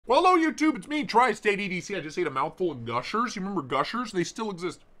Well, hello, YouTube. It's me, Tri-State EDC. I just ate a mouthful of Gushers. You remember Gushers? They still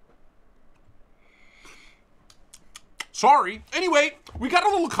exist. Sorry. Anyway, we got a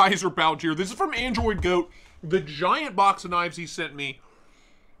little Kaiser pouch here. This is from Android Goat. The giant box of knives he sent me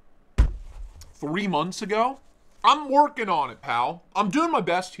 3 months ago. I'm working on it, pal. I'm doing my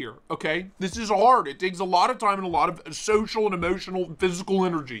best here, okay? This is hard. It takes a lot of time and a lot of social and emotional and physical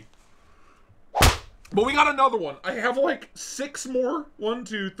energy. But we got another one. I have like 6 more. 1,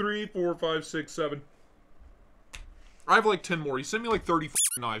 2, 3, 4, 5, 6, 7. I have like 10 more. He sent me like 30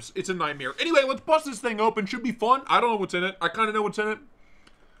 knives. It's a nightmare. Anyway, let's bust this thing open. Should be fun. I don't know what's in it. I kind of know what's in it.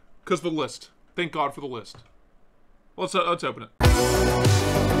 Because the list. Thank God for the list. Let's open it.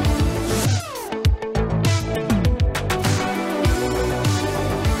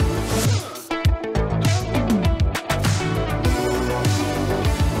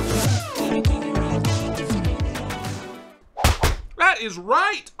 Is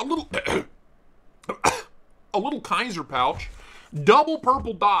right. A little a little Kaiser pouch. Double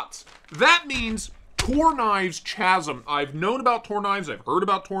purple dots. That means Toor Knives Chasm. I've known about Toor Knives. I've heard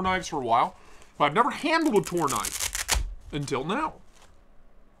about Toor Knives for a while. But I've never handled a Toor knife until now.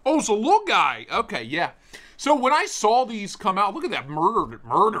 Oh, it's a little guy. Okay, yeah. So when I saw these come out, look at that.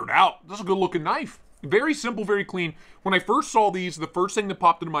 Murdered out. That's a good looking knife. Very simple, very clean. When I first saw these, the first thing that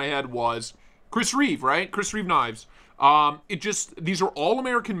popped into my head was Chris Reeve, right? Chris Reeve knives. These are all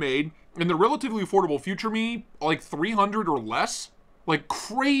American made, and they're relatively affordable. Future me, like 300 or less. Like,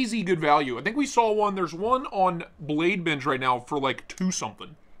 crazy good value. I think we saw one, there's one on Blade Binge right now for like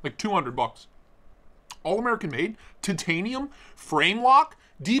 2-something. Like 200 bucks. All American made. Titanium, frame lock,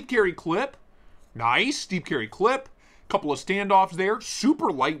 deep carry clip. Nice, deep carry clip. Couple of standoffs there.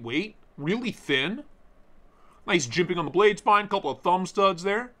 Super lightweight, really thin. Nice jimping on the blade spine, couple of thumb studs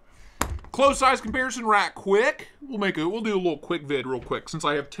there. Close size comparison rack quick. We'll do a little quick vid real quick since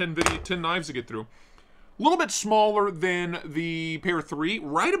I have 10 knives to get through. A little bit smaller than the Pair 3,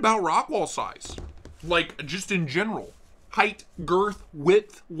 right about Rockwall size. Like just in general. Height, girth,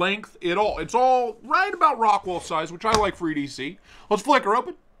 width, length, it's all right about Rockwall size, which I like for EDC. Let's flick her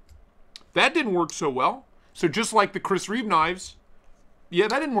open. That didn't work so well. So just like the Chris Reeve knives, yeah,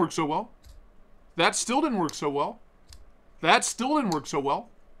 that didn't work so well. That still didn't work so well. That still didn't work so well.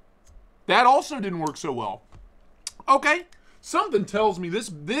 That also didn't work so well. Okay, something tells me this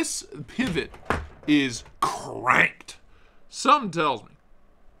pivot is cranked. Something tells me.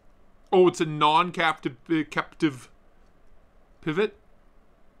 Oh, it's a non-captive captive pivot.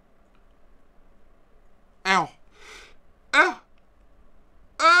 Ow. I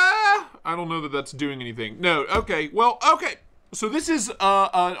don't know that that's doing anything. No, okay, well, okay. So this is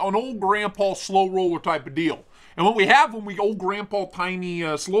an old grandpa slow roller type of deal. And what we have when we old grandpa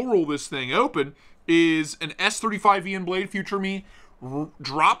tiny slow roll this thing open is an S35VN blade, future me,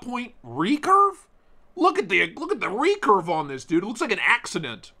 drop point recurve. Look at the recurve on this, dude. It looks like an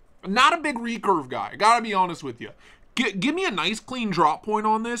accident. I'm not a big recurve guy. I gotta be honest with you. Give me a nice clean drop point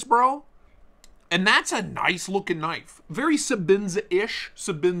on this, bro. And that's a nice looking knife. Very Sabinza-ish,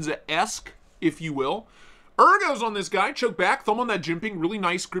 Sabinza-esque, if you will. Ergos on this guy, choke back, thumb on that jimping, really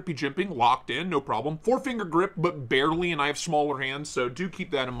nice grippy jimping, locked in, no problem. 4-finger grip, but barely, and I have smaller hands, so do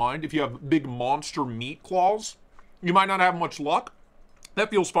keep that in mind. If you have big monster meat claws, you might not have much luck. That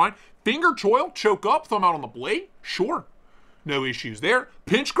feels fine. Finger choil, choke up, thumb out on the blade, sure. No issues there.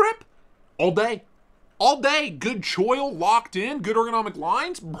 Pinch grip, all day. All day, good choil, locked in, good ergonomic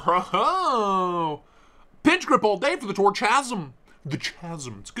lines, bro. Pinch grip all day for the Toor Chasm. The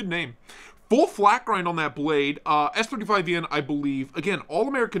Chasm, it's a good name. Full flat grind on that blade. S35VN, I believe. Again, all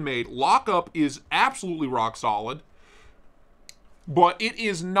American made. Lockup is absolutely rock solid. But it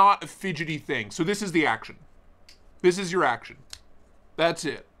is not a fidgety thing. So this is the action. This is your action. That's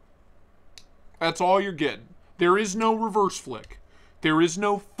it. That's all you're getting. There is no reverse flick. There is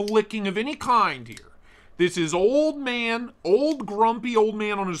no flicking of any kind here. This is old man, old grumpy old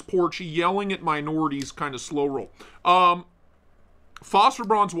man on his porch yelling at minorities kind of slow roll. Phosphor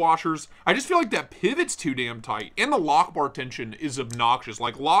bronze washers. I just feel like that pivot's too damn tight. And the lock bar tension is obnoxious.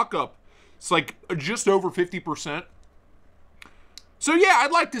 Like lockup, it's like just over 50%. So yeah,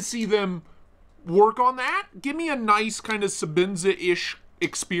 I'd like to see them work on that. Give me a nice kind of Sabinza-ish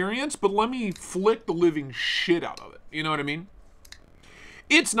experience, but let me flick the living shit out of it. You know what I mean?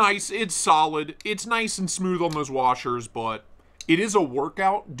 It's nice, it's solid, it's nice and smooth on those washers, but it is a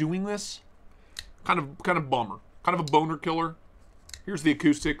workout doing this. Kind of bummer. Kind of a boner killer. Here's the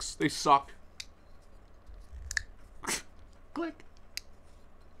acoustics. They suck. Click.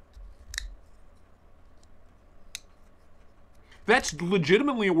 That's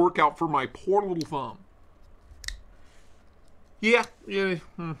legitimately a workout for my poor little thumb. Yeah.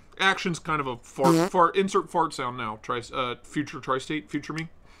 Action's kind of a fart. Insert fart sound now. Future tri-state. Future me.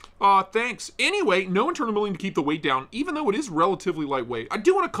 Thanks. Anyway, no internal milling to keep the weight down, even though it is relatively lightweight. I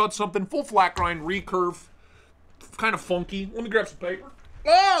do want to cut something. Full flat grind, recurve. Kind of funky. Let me grab some paper.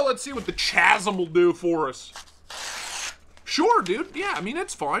 Oh, let's see what the Chasm will do for us. Sure, dude. Yeah, I mean,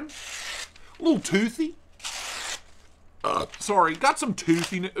 it's fine. A little toothy. Sorry, got some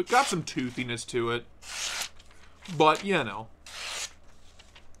toothiness to it. But, you know,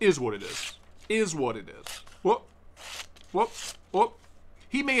 is what it is. Is what it is. Whoop. Whoop. Whoop.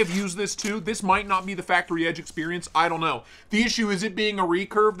 He may have used this too. This might not be the factory edge experience. I don't know. The issue is it being a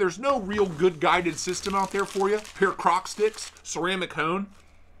recurve. There's no real good guided system out there for you. Pair of croc sticks, ceramic hone.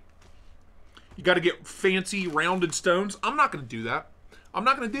 You got to get fancy rounded stones. I'm not going to do that. I'm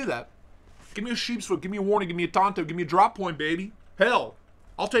not going to do that. Give me a sheep's foot. Give me a warning. Give me a tonto. Give me a drop point, baby. Hell,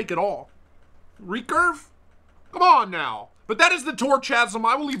 I'll take it all. Recurve? Come on now. But that is the Toor Chasm.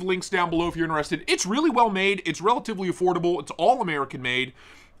 I will leave links down below if you're interested. It's really well made. It's relatively affordable. It's all American made.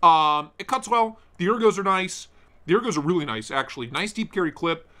 It cuts well. The ergos are nice. The ergos are really nice, actually. Nice deep carry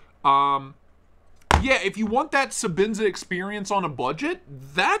clip. Yeah, if you want that Sabinza experience on a budget,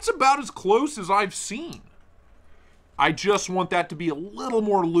 that's about as close as I've seen. I just want that to be a little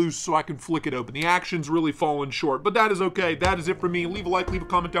more loose so I can flick it open. The action's really fallen short, but that is okay. That is it for me. Leave a like, leave a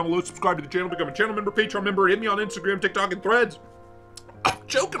comment down below, subscribe to the channel, become a channel member, Patreon member, hit me on Instagram, TikTok, and Threads. I'm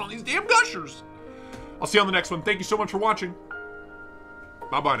choking on these damn gushers. I'll see you on the next one. Thank you so much for watching.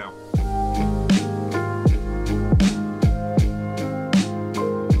 Bye-bye now.